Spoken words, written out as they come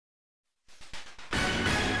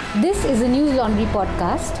This is a News Laundry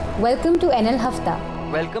podcast. Welcome to NL Hafta.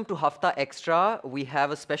 Welcome to Hafta Extra. We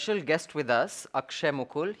have a special guest with us, Akshay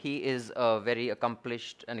Mukul. He is a very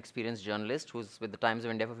accomplished and experienced journalist who's with the Times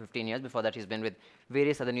of India for 15 years. Before that, he's been with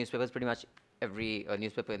various other newspapers, pretty much every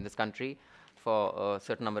newspaper in this country for a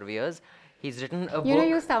certain number of years. He's written a book. You know,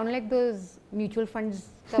 you sound like those mutual funds.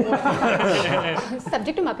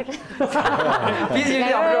 Subject to market. Please use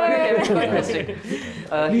the opportunity.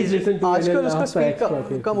 Please listen to आजकल NL उसका Hafta speed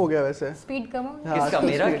Extra. कम हो गया वैसे Speed come on. किसका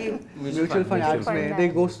मेरा की mutual fund ads में they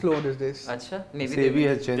go slow these days. अच्छा, maybe Sebi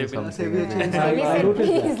has changed something. Sebi has changed. Maybe I said,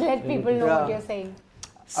 noticed please that. let people know what Yeah. you're saying.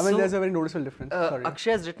 I mean, there's a very noticeable difference. Sorry.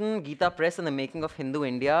 Akshay has written Geeta Press and the Making of Hindu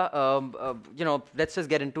India. Let's just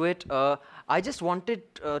get into it. I just wanted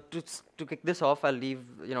to kick this off. I'll leave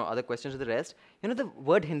other questions to the rest. The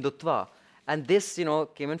word Hindutva, and this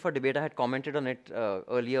came in for debate. I had commented on it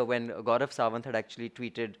earlier when Gaurav Sawant had actually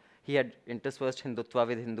tweeted. He had interspersed Hindutva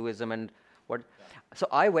with Hinduism and what. So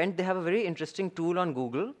I went. They have a very interesting tool on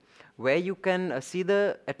Google where you can see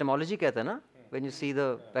the etymology. Kehte hai na? When you see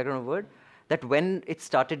the background of word. That when it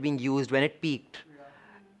started being used, when it peaked.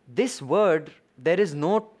 This word, there is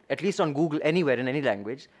no, at least on Google, anywhere in any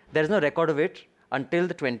language, there is no record of it until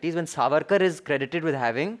the 20s when Savarkar is credited with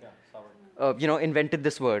having, invented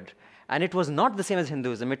this word. And it was not the same as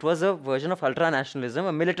Hinduism. It was a version of ultra-nationalism,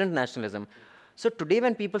 a militant nationalism. So today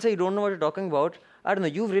when people say you don't know what you're talking about, I don't know,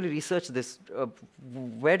 you've really researched this.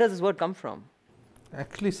 Where does this word come from?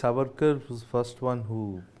 Actually, Savarkar was the first one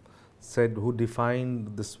who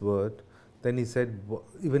defined this word. Then he said,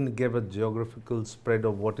 even gave a geographical spread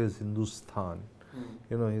of what is Hindustan.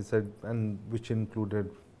 He said, and which included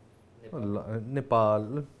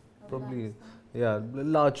Nepal, probably, a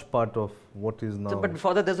large part of what is now. So, but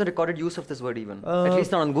before that, there's no recorded use of this word even, at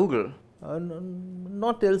least not on Google.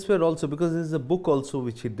 Not elsewhere also, because there's a book also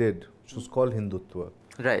which he did, which was called Hindutva.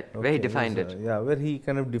 Right, where he defined it. Where he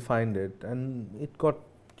kind of defined it, and it got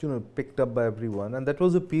picked up by everyone, and that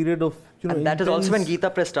was a period of and that is also when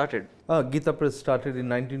Geeta Press started. Geeta Press started in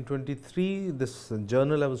 1923. This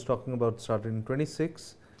journal I was talking about started in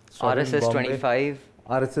 26. RSS 25.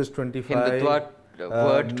 RSS 25. Hindutva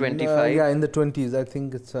word 25. In the 20s. I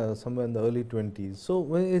think it's somewhere in the early 20s.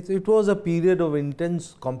 So it was a period of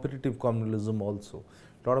intense competitive communalism also.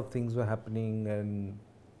 A lot of things were happening, and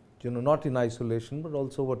not in isolation, but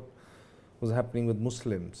also what was happening with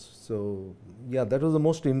Muslims. So that was the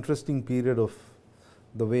most interesting period of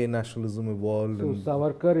the way nationalism evolved. So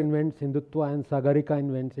Savarkar invents Hindutva and Sagarika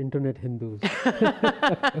invents internet Hindus.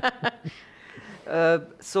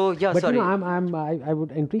 But sorry. I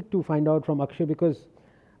would intrigue to find out from Akshay because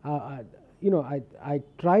I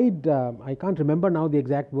tried. I can't remember now the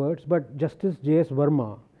exact words, but Justice J.S.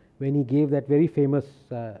 Verma, when he gave that very famous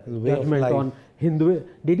judgment on Hindu,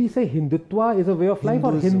 did he say Hindutva is a way of life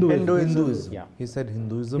or Hinduism? Hinduism. Yeah. He said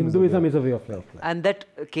Hinduism is a way of life. And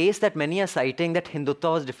that case that many are citing that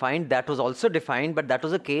Hindutva was defined, that was also defined, but that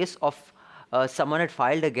was a case of someone had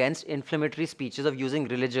filed against inflammatory speeches of using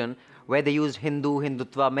religion where they used Hindu,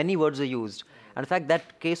 Hindutva, many words were used. And in fact,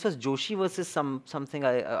 that case was Joshi versus something.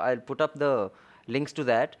 I'll put up the links to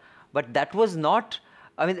that. But that was not...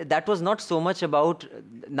 that was not so much about,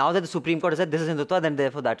 now that the Supreme Court has said this is Hindutva, then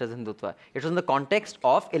therefore that is Hindutva. It was in the context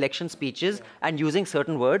of election speeches and using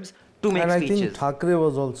certain words to make speeches. And I think Thackeray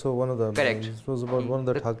was also one of the... Correct. It was about one of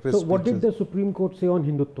the Thackeray So speeches. what did the Supreme Court say on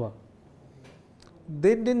Hindutva?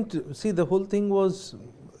 They didn't... See, the whole thing was,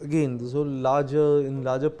 again, this whole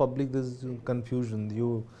larger public, there's confusion.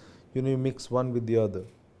 You mix one with the other.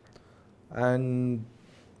 And...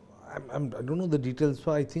 I don't know the details,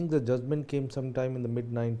 so I think the judgment came sometime in the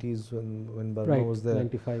mid-90s when Burma was there.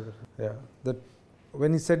 95 or so. Yeah, that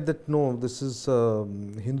when he said that no, this is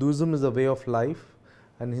Hinduism is a way of life,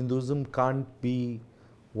 and Hinduism can't be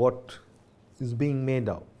what is being made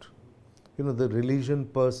out. The religion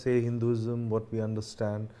per se, Hinduism, what we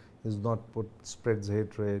understand, is not what spreads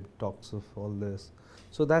hatred, talks of all this.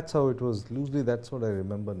 So that's how it was. Loosely, that's what I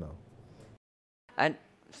remember now. And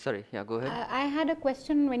sorry, go ahead. I had a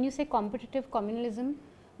question. When you say competitive communalism,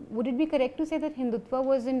 would it be correct to say that Hindutva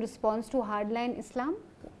was in response to hardline Islam?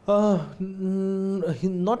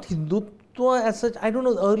 Not Hindutva as such. I don't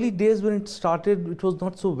know, early days when it started, it was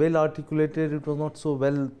not so well articulated, it was not so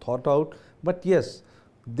well thought out. But yes,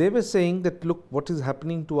 they were saying that, look, what is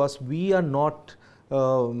happening to us, we are not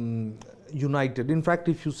united. In fact,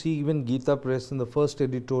 if you see even Geeta Press in the first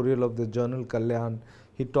editorial of the journal Kalyan,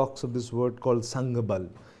 he talks of this word called Sangbal.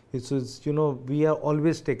 It says, we are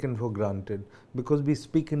always taken for granted because we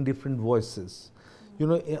speak in different voices. You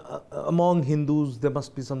know, among Hindus, there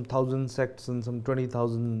must be some 1,000 sects and some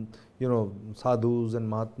 20,000, you know, sadhus and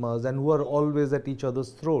mahatmas, and who are always at each other's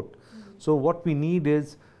throat. So what we need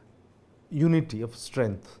is unity of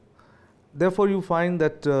strength. Therefore, you find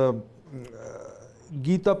that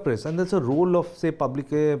Gita Press, and that's a role of, say,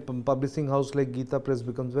 publishing house like Gita Press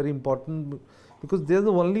becomes very important, because they're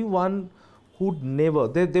the only one who never,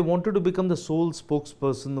 they wanted to become the sole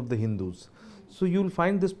spokesperson of the Hindus. So you'll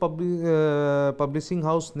find this publishing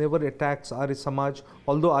house never attacks Arya Samaj,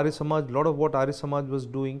 although Arya Samaj, a lot of what Arya Samaj was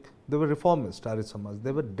doing, they were reformist Arya Samaj.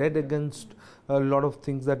 They were dead against a lot of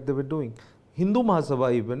things that they were doing. Hindu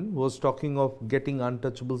Mahasabha even was talking of getting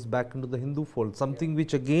untouchables back into the Hindu fold, something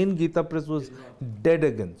which again Gita Press was dead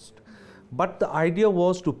against. But the idea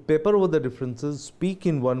was to paper over the differences, speak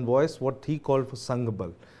in one voice, what he called for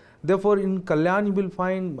Sangbal. Therefore, in Kalyan you will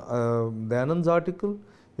find Dayanand's article,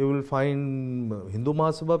 you will find Hindu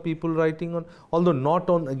Mahasabha people writing on, although not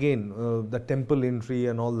on again the temple entry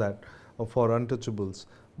and all that for untouchables.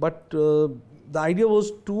 But the idea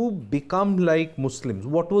was to become like Muslims,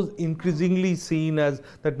 what was increasingly seen as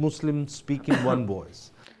that Muslims speak in one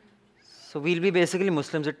voice. So we'll be basically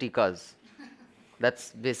Muslims at Tikas.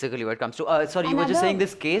 That's basically what it comes to. Sorry, you were just saying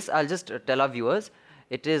this case. I'll just tell our viewers.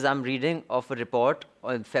 It is, I'm reading of a report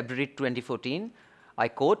on February 2014. I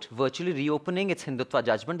quote, virtually reopening its Hindutva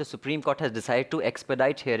judgment, the Supreme Court has decided to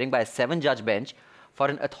expedite hearing by a 7-judge bench for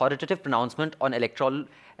an authoritative pronouncement on electoral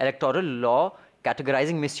law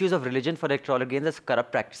categorizing misuse of religion for electoral gains as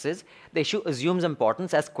corrupt practices. The issue assumes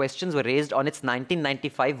importance as questions were raised on its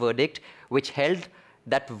 1995 verdict, which held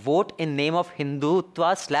that vote in name of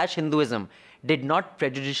Hindutva/Hinduism did not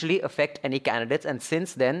prejudicially affect any candidates, and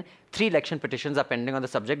since then 3 election petitions are pending on the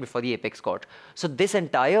subject before the apex court. So this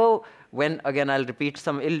entire, when again I'll repeat,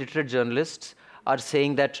 some illiterate journalists are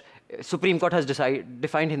saying that Supreme Court has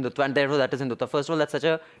defined Hindutva and therefore that is Hindutva. First of all, that's such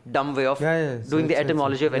a dumb way of doing the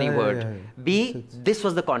etymology of any word. B, this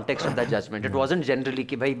was the context of that judgment. It wasn't generally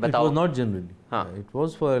ki bhai batao. It was not generally. It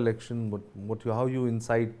was for election, but how you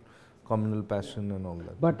incite communal passion and all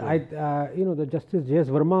that. But you know, the Justice J.S.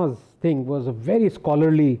 Verma's thing was a very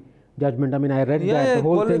scholarly judgment. I mean, I read that the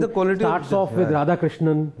whole thing starts off with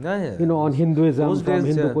Radhakrishnan, you know, on Hinduism. Those from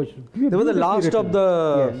days, Hindu they were the last of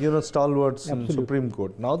the you know, stalwarts in Supreme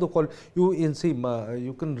Court. Now the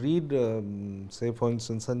you can read, say for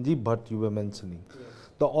instance, Sanjeev Bhatt you were mentioning.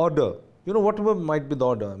 The order, you know, whatever might be the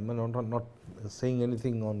order. I'm not saying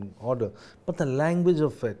anything on order, but the language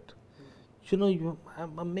of it. You know,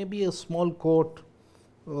 maybe a small court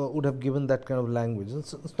would have given that kind of language.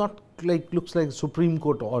 It's not like, looks like Supreme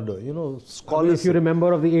Court order, you know, scholars. If you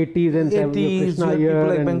remember of the 80s and 70s, Krishna people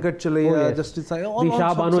like Venkat Chalaya, Justice the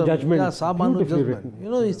Shah Bano judgment. Yeah, Shah Bano judgment. You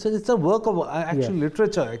know, it's a work of actual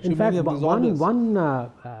literature. Actually, in fact,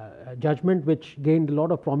 one judgment which gained a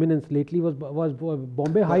lot of prominence lately was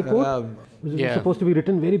Bombay High Court. It was supposed to be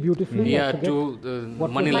written very beautifully.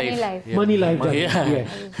 Money Life. Money Life. Yes.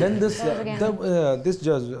 Then this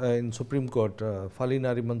judge in Supreme Court, Fali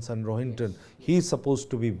Nariman Rohinton, he is supposed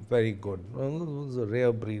to be very good. It was a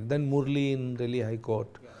rare breed. Then Murli in Delhi High Court.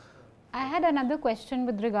 I had another question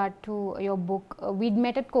with regard to your book. We'd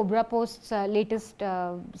met at Cobra Post's latest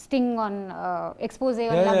sting on expose on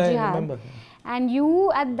love jihad. I remember. And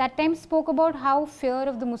you at that time spoke about how fear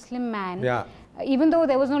of the Muslim man, even though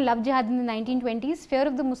there was no love jihad in the 1920s, fear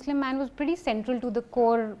of the Muslim man was pretty central to the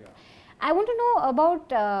core. I want to know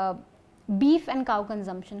about beef and cow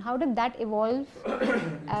consumption. How did that evolve?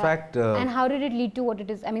 In fact, and how did it lead to what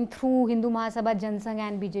it is? I mean, through Hindu Mahasabha, Jansangh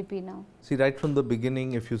and BJP now. See, right from the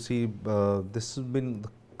beginning, if you see, this has been, the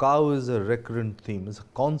cow is a recurrent theme, it's a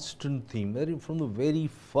constant theme. From the very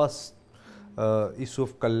first issue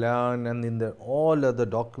of Kalyan and in all other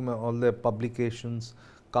all their publications,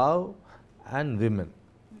 cow and women.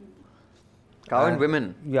 Cow and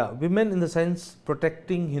women? Yeah, women in the sense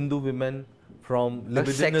protecting Hindu women from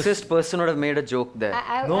libidinous. A sexist person would have made a joke there.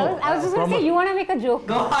 I was just going to say, you want to make a joke.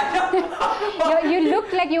 No, I don't. You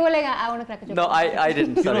looked like you were like, I want to crack a joke. No, I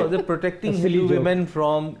didn't. Sorry. You know, they're protecting Hindu women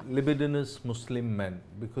from libidinous Muslim men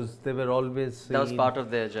because they were always. That was part of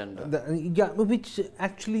their agenda. Which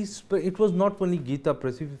actually, it was not only Gita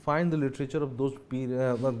Press. If you find the literature of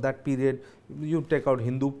that period, you take out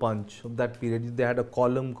Hindu Punch of that period, they had a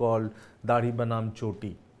column called Dadi Banam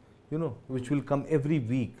Choti, you know, which will come every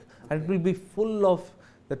week. And it will be full of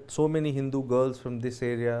that so many Hindu girls from this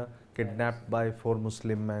area kidnapped by 4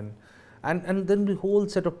 Muslim men. And then the whole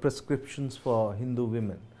set of prescriptions for Hindu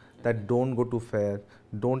women. that don't go to fair,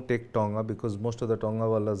 don't take Tonga because most of the Tonga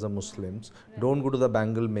wallahs are Muslims, don't go to the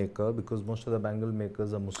bangle maker because most of the bangle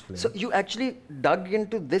makers are Muslims. So you actually dug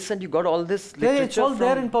into this and you got all this literature. Yeah, it's all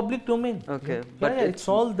there in public domain. Okay, but it's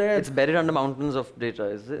all there. It's buried under mountains of data,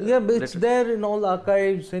 is it? Yeah, but it's there in all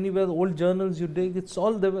archives, anywhere, old journals you dig, it's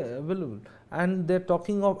all there available. And they're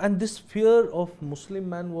talking of, and this fear of Muslim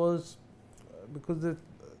man was, because the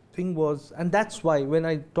thing was, and that's why when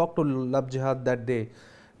I talked to Love Jihad that day,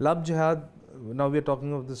 Love Jihad, now we're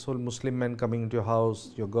talking of this whole Muslim man coming into your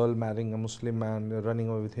house, your girl marrying a Muslim man, you're running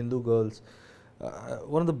away with Hindu girls.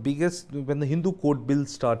 One of the biggest, when the Hindu Code Bill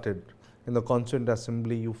started in the Constituent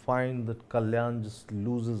Assembly, you find that Kalyan just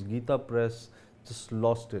loses, Gita Press just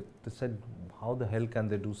lost it. They said, how the hell can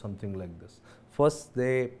they do something like this? First,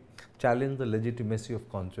 they challenged the legitimacy of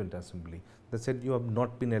Constituent Assembly. They said, you have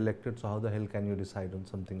not been elected, so how the hell can you decide on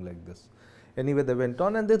something like this? Anyway, they went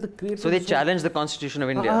on and they created... So they challenged the Constitution of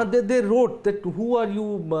India? They wrote that who are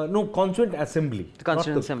you... no, Constituent Assembly. The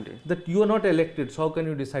Constituent Assembly. That you are not elected, so how can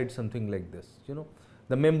you decide something like this? You know,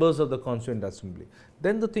 the members of the Constituent Assembly.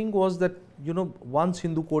 Then the thing was that, you know, once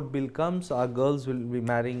Hindu Code Bill comes, our girls will be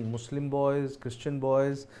marrying Muslim boys, Christian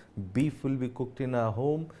boys, beef will be cooked in our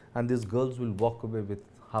home, and these girls will walk away with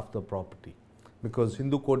half the property. Because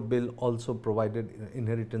Hindu Code Bill also provided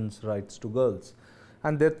inheritance rights to girls.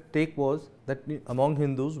 And their take was that among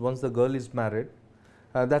Hindus, once the girl is married,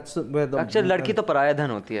 that's where the... Actually, लड़की तो पराया धन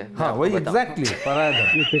होती है. हाँ, वही exactly, पराया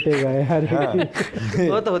धन. पिटेगा यार.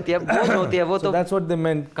 वो तो होती है, बोझ होती है, वो तो... So that's what they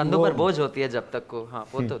meant. कंधों पर बोझ होती है जब तक को, हाँ,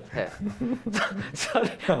 वो तो है. Sorry,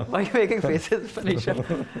 why are you making faces,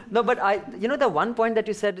 Manisha? No, but you know, the one point that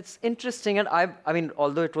you said, it's interesting, and I mean,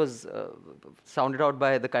 although it was sounded out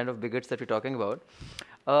by the kind of bigots that we're talking about,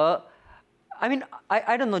 I mean,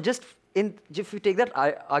 I don't know, just if you take that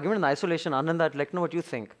argument in isolation, Anand, I'd like to know what you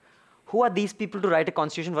think. Who are these people to write a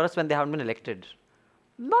constitution for us when they haven't been elected?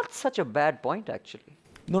 Not such a bad point, actually.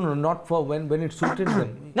 No, not for when it suited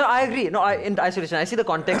them. No, I agree. No, in isolation, I see the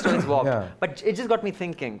context when it's walked. Yeah. But it just got me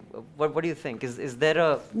thinking. What do you think? Is there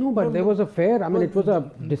a... No, but there was a fair, I mean, it was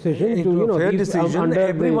a decision it to, was you know, fair these, decision. under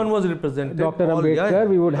Everyone was represented. Dr. Ambedkar,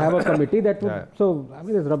 we would have a committee that would, so, I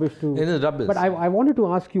mean, it's rubbish to... It is rubbish. But I wanted to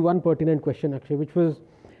ask you one pertinent question, actually, which was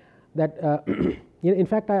that, you know, in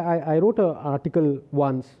fact, I wrote an article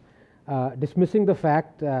once dismissing the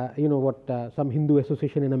fact, you know, what some Hindu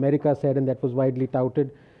association in America said, and that was widely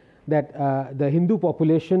touted, that the Hindu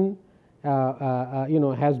population, you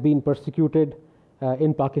know, has been persecuted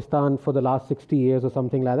in Pakistan for the last 60 years or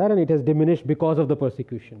something like that, and it has diminished because of the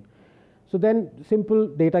persecution. So then simple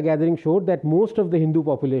data gathering showed that most of the Hindu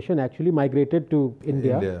population actually migrated to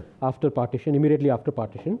India after partition, immediately after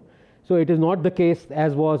partition. So it is not the case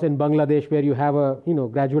as was in Bangladesh, where you have a, you know,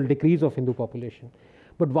 gradual decrease of Hindu population.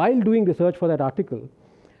 But while doing research for that article,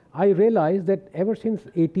 I realized that ever since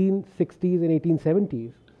 1860s and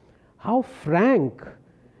 1870s, how frank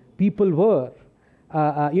people were,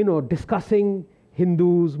 you know, discussing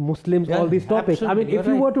Hindus, Muslims, all these topics. I mean, if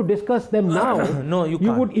you were to discuss them now, no,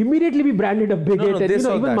 you would immediately be branded a bigot. No, and, you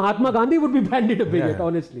know, even Mahatma Gandhi would be branded a bigot,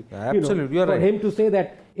 honestly. Absolutely, you know, for him to say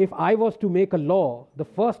that if I was to make a law, the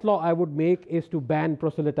first law I would make is to ban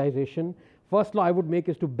proselytization. First law I would make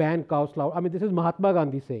is to ban cow slaughter. I mean, this is Mahatma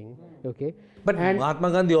Gandhi saying, okay. But and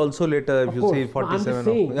Mahatma Gandhi also later, if you see 47. I'm just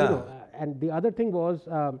saying, you know, and the other thing was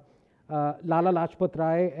Lala Lajpat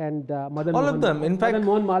Rai and Madan all of them, in fact, Madan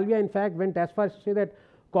Mohan Malviya, in fact, went as far as to say that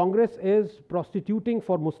Congress is prostituting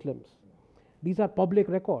for Muslims. These are public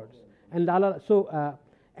records. And Lala, so,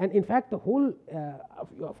 and in fact, the whole,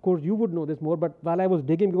 of course, you would know this more, but while I was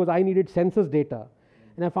digging, because I needed census data,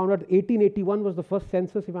 and I found out 1881 was the first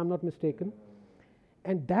census, if I'm not mistaken.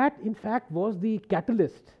 And that, in fact, was the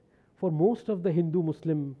catalyst for most of the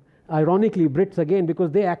Hindu-Muslim, ironically, Brits again,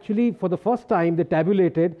 because they actually, for the first time, they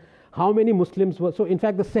tabulated how many Muslims were. So, in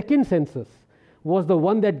fact, the second census was the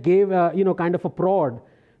one that gave, you know, kind of a prod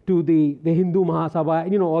to the Hindu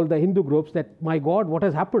Mahasabha, you know, all the Hindu groups that, my God, what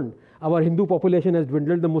has happened? Our Hindu population has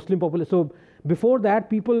dwindled, the Muslim population. So, before that,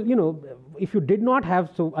 people, you know, if you did not have,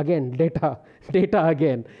 so again, data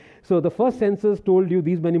again. So, the first census told you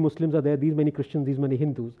these many Muslims are there, these many Christians, these many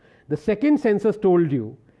Hindus. The second census told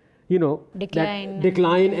you, you know, decline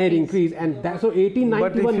and increase. And that, so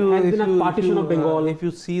 1891 has been a partition of Bengal. If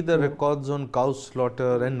you see the records on cow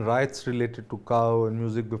slaughter and riots related to cow and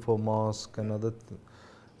music before mosque and other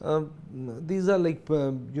these are like,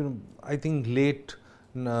 you know, I think late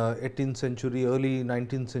 18th century, early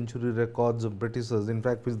 19th century records of Britishers. In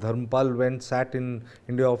fact, which Dharmpal sat in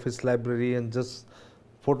India Office Library and just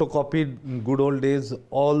photocopied in good old days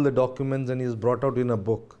all the documents, and he's brought out in a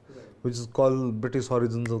book. which is called British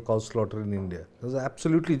Origins of Cow Slaughter in India. It's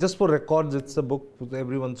absolutely, just for records, it's a book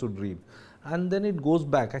everyone should read. And then it goes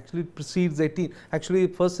back. Actually, it precedes actually,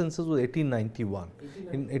 first census was 1891.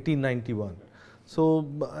 In 1891. So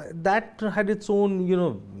that had its own,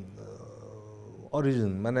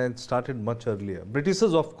 origin, and it started much earlier.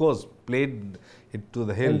 Britishers, of course, played it to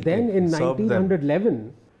the hill. And then in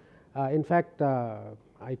 1911, in fact,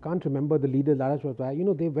 I can't remember the leader, Lala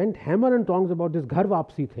Shastri, they went hammer and tongs about this Ghar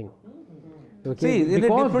Wapsi thing. Okay. See,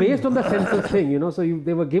 because based on the census thing, so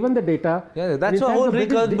they were given the data. Yeah, that's the whole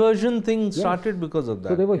reconversion thing started because of that.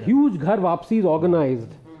 So there were huge Ghar Wapsis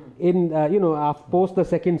organized in, post the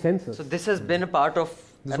second census. So this has been a part of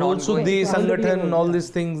this whole Suddhi, Sangathan, and all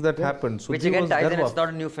these things that happened. Suddhi which again ties in, it's not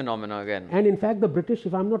a new phenomenon again. And in fact, the British,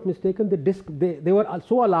 if I'm not mistaken, they were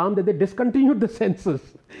so alarmed that they discontinued the census.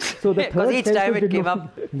 So the because each time it came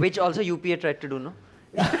up, which also UPA tried to do, no?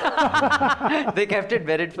 They kept it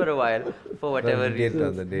buried for a while for whatever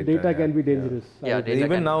reason. The data can be dangerous. Yeah,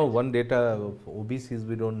 even now, one data of OBCs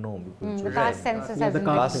we don't know. The caste census hasn't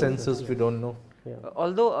been. Caste census we don't know. Yeah.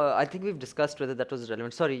 Although I think we've discussed whether that was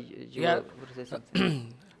relevant. Sorry, you were to say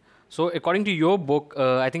something. So according to your book,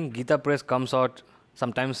 I think Gita Press comes out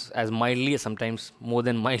sometimes as mildly, sometimes more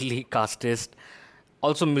than mildly casteist,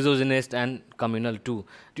 also misogynist and communal too.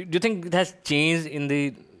 Do you think it has changed in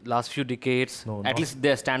the last few decades? No, at least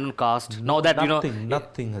their stand on caste. Now that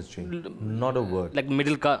nothing has changed. Not a word. Like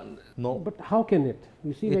middle caste. No. But how can it?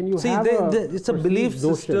 You see, when you have it's a belief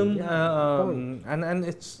system, notion, and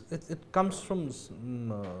it comes from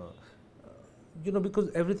because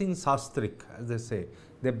everything is sastric, as they say.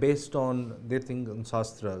 They're based on, they think on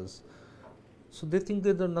sastras. So they think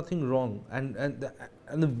that there's nothing wrong. And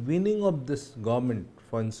the winning of this government,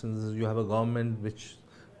 for instance, is you have a government which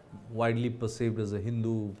widely perceived as a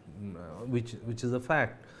Hindu, which is a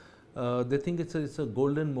fact. They think it's a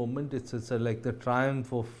golden moment. It's like the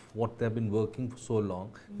triumph of what they've been working for so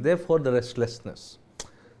long. Therefore, the restlessness.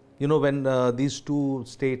 When these two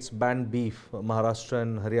states banned beef, Maharashtra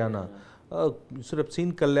and Haryana, you should have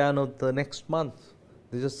seen Kalyan of the next month.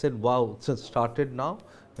 They just said, "Wow, it's started now."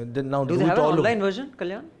 And then now do they have an online version,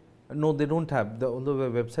 Kalyan? No, they don't have. The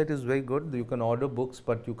website is very good. You can order books,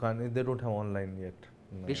 but you can't. They don't have online yet.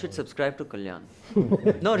 No. We should subscribe to Kalyan.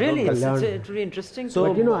 No, really, it's really interesting.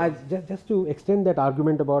 So, but just to extend that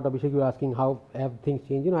argument about Abhishek, you were asking how have things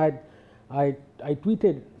changed. I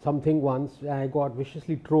tweeted something once and I got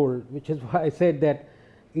viciously trolled, which is why I said that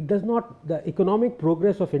the economic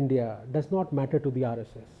progress of India does not matter to the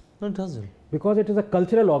RSS. No, it doesn't. Because it is a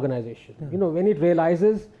cultural organization. Yeah. When it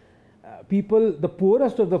realizes people, the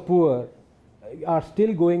poorest of the poor, are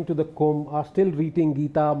still going to the Kumbh, are still reading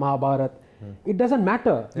Gita, Mahabharata. It doesn't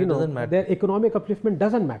matter. Doesn't matter. Their economic upliftment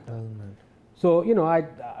doesn't matter. So,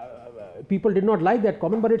 people did not like that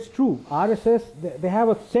comment, but it's true. RSS, they have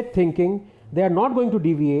a set thinking. They are not going to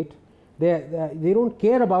deviate. They don't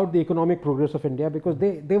care about the economic progress of India because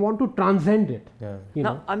they want to transcend it. Yeah.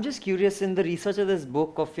 Now, I'm just curious, in the research of this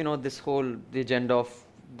book of, the agenda of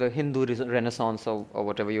the Hindu Renaissance or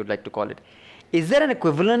whatever you'd like to call it, is there an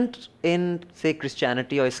equivalent in, say,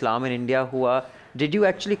 Christianity or Islam in India did you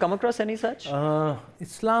actually come across any such?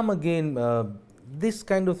 Islam, again, this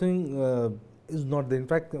kind of thing is not there. In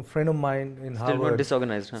fact, a friend of mine in Harvard, still not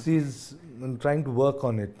disorganized, huh? She's trying to work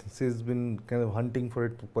on it. She's been kind of hunting for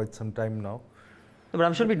it for quite some time now. No, but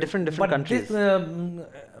I'm sure it'll be different countries.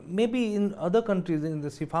 Maybe in other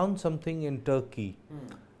countries, she found something in Turkey,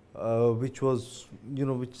 which was,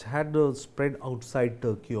 which had a spread outside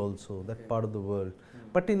Turkey also, that part of the world.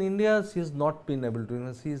 But in India, she has not been able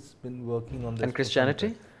to. She's been working on this. And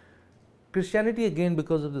Christianity? Christianity, again,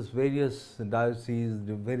 because of this various dioceses,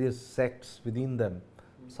 the various sects within them,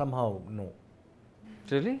 somehow no.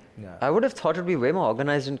 Really? Yeah. I would have thought it would be way more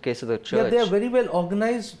organized in case of the church. Yeah, they are very well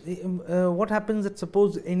organized. What happens is,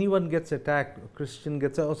 suppose anyone gets attacked, a Christian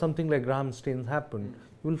gets, or something like Grahamstone's happened,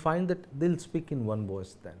 you will find that they'll speak in one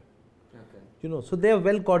voice then. Okay. So they are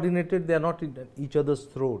well coordinated. They are not in each other's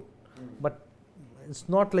throat, but it's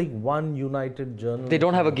not like one united journal. They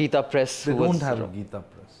don't have a Gita Press. They don't have a Gita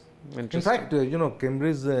Press. In fact,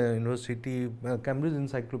 Cambridge University, Cambridge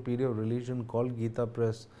Encyclopedia of Religion called Gita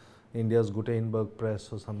Press India's Gutenberg Press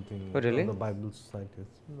or something. Oh, really? The Bible Society.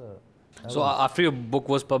 So after your book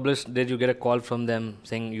was published, did you get a call from them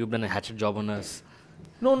saying you've done a hatchet job on us?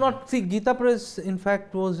 No, not. See, Gita Press, in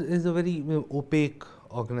fact, is a very opaque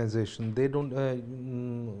organization. They don't.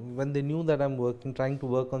 When they knew that I'm trying to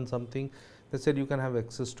work on something, they said you can have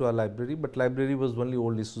access to our library. But library was only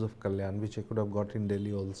old issues of Kalyan, which I could have got in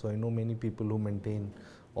Delhi also. I know many people who maintain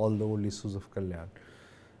all the old issues of Kalyan.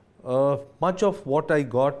 Much of what I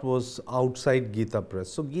got was outside Geeta Press.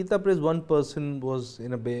 So Geeta Press, one person was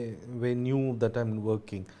in a way knew that I'm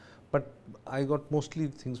working, but I got mostly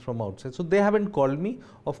things from outside. So they haven't called me.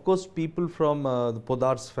 Of course, people from the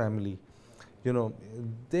Podar's family,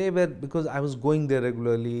 they were, because I was going there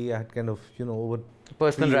regularly. I had kind of, over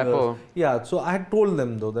personal rapport. Yeah, so I had told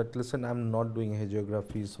them though that, listen, I'm not doing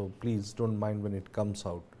hagiography, so please don't mind when it comes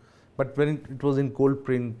out. But when it was in cold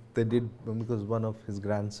print, they did, because one of his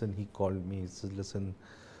grandson, he called me, he says, listen,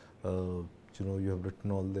 you have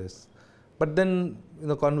written all this. But then in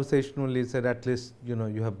the conversation only, he said, at least,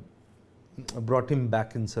 you have brought him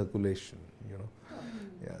back in circulation,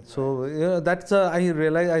 Yeah, so that's I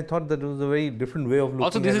realized, I thought that it was a very different way of looking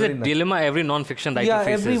at it. Also, this is a dilemma every non-fiction writer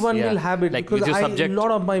faces. Everyone will have it, like because a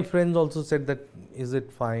lot of my friends also said that, is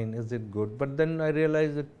it fine, is it good? But then I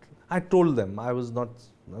realized that I told them I was not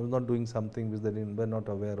doing something which they were not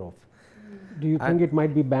aware of. Do you think it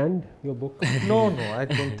might be banned, your book? No, I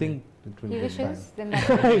don't think it will He be wishes, banned.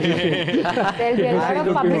 then there'll be a lot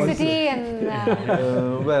of publicity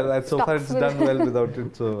and well, so far stocks it's done well without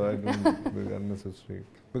it, so I don't think it's unnecessary.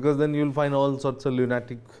 Because then you'll find all sorts of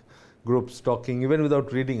lunatic groups talking even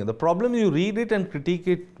without reading it. The problem, you read it and critique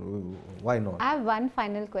it, why not? I have one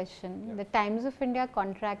final question. The Times of India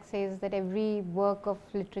contract says that every work of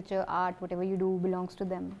literature, art, whatever you do belongs to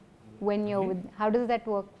them. When you're with, how does that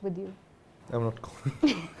work with you? I'm not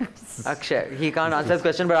calling. Akshay, he can't answer this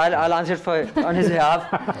question, but I'll answer it on his behalf.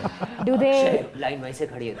 Do they? Line wise se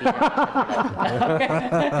khadi hoti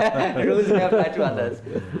hai. Rules may apply to others.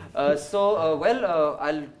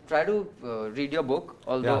 I'll try to read your book,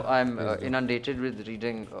 although I'm inundated with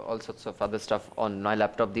reading all sorts of other stuff on my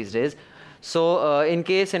laptop these days. So in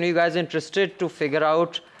case any of you guys are interested to figure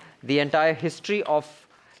out the entire history of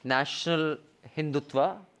national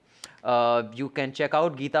Hindutva, you can check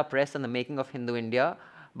out Geeta Press and the Making of Hindu India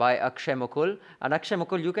by Akshay Mukul. And Akshay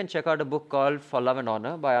Mukul, you can check out a book called For Love and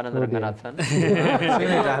Honor by Ananda Ranganathan.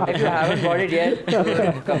 If you haven't got it yet,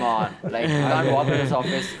 come on. Like, you can't walk in his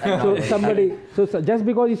office. So just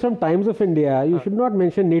because he's from Times of India, you should not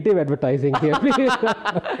mention native advertising here, please.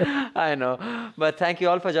 I know. But thank you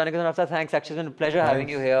all for joining us. Thanks, Akshay. It's been a pleasure having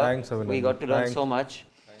you here. Thanks, Abhinandan. We got to learn so much.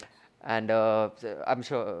 And I'm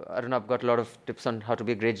sure Arunabh got a lot of tips on how to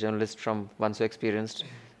be a great journalist from one so experienced.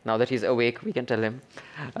 Now that he's awake, we can tell him.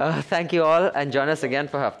 Thank you all, and join us again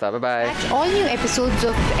for Hafta. Bye-bye. Catch all new episodes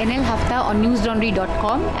of NL Hafta on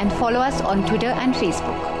newslaundry.com and follow us on Twitter and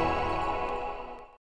Facebook.